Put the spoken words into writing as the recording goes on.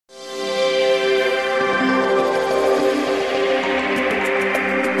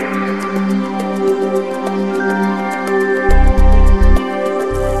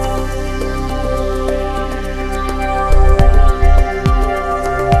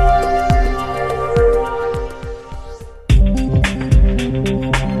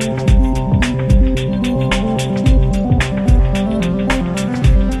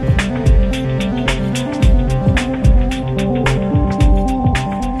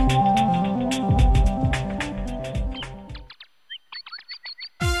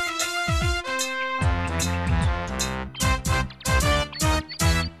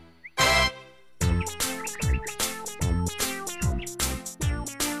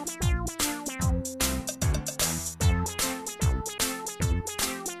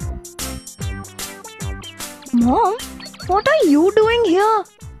Mom, what are you doing here?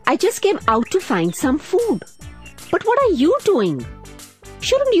 I just came out to find some food. But what are you doing?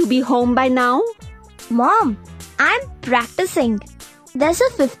 Shouldn't you be home by now? Mom, I'm practicing. There's a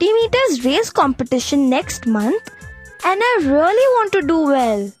 50 meters race competition next month and I really want to do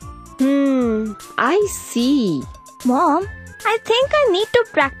well. I see. Mom, I think I need to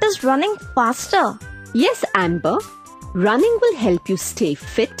practice running faster. Yes, Amber. Running will help you stay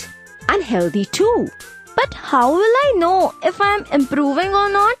fit and healthy too. But how will I know if I'm improving or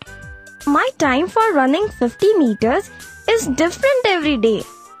not? My time for running 50 meters is different every day.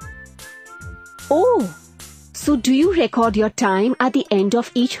 Oh, so do you record your time at the end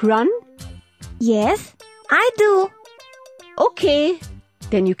of each run? Yes, I do. Okay,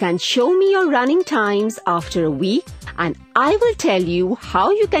 then you can show me your running times after a week and I will tell you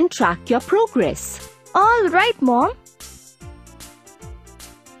how you can track your progress. All right, Mom.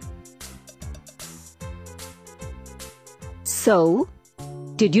 So,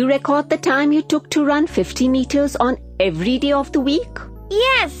 did you record the time you took to run 50 meters on every day of the week?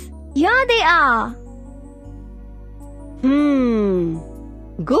 Yes, here they are.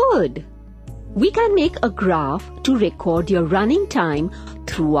 Good. We can make a graph to record your running time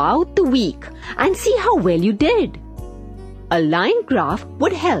throughout the week and see how well you did. A line graph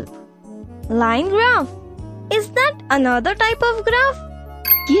would help. Line graph? Is that another type of graph?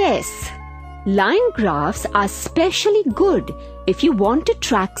 Yes. Line graphs are especially good if you want to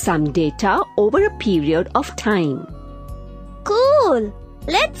track some data over a period of time. Cool.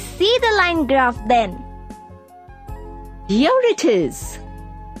 Let's see the line graph then. Here it is.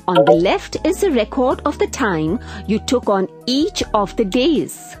 On the left is a record of the time you took on each of the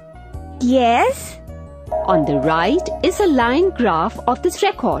days. Yes. On the right is a line graph of this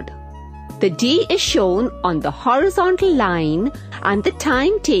record. The day is shown on the horizontal line and the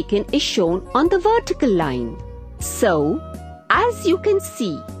time taken is shown on the vertical line. So, as you can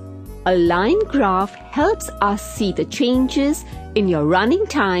see, a line graph helps us see the changes in your running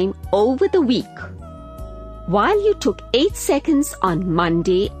time over the week. While you took 8 seconds on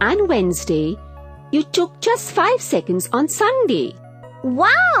Monday and Wednesday, you took just 5 seconds on Sunday.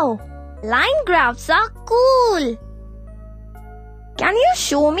 Wow! Line graphs are cool! Can you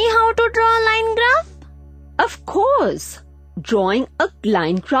show me how to draw a line graph? Of course! Drawing a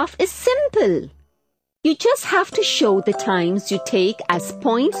line graph is simple. You just have to show the times you take as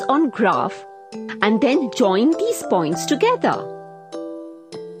points on graph and then join these points together.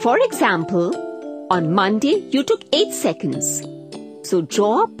 For example, on Monday you took 8 seconds. So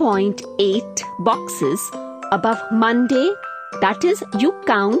draw a point 8 boxes above Monday, that is, you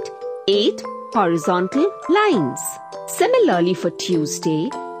count 8 horizontal lines. Similarly for Tuesday,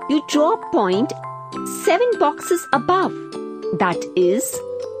 you draw a point 7 boxes above. That is,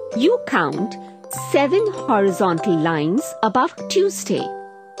 you count 7 horizontal lines above Tuesday.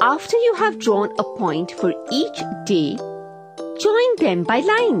 After you have drawn a point for each day, join them by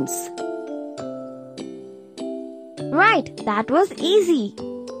lines. Right, that was easy.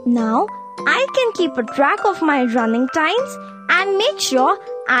 Now, I can keep a track of my running times and make sure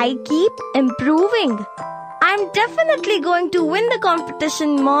I keep improving. I'm definitely going to win the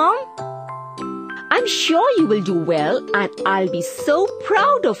competition, Mom. I'm sure you will do well and I'll be so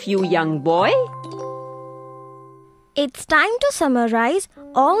proud of you, young boy. It's time to summarize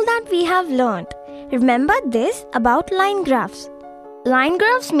all that we have learned. Remember this about line graphs. Line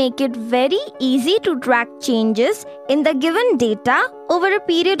graphs make it very easy to track changes in the given data over a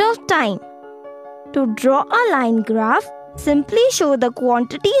period of time. To draw a line graph, simply show the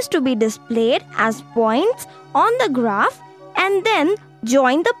quantities to be displayed as points on the graph and then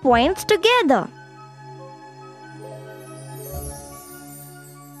join the points together.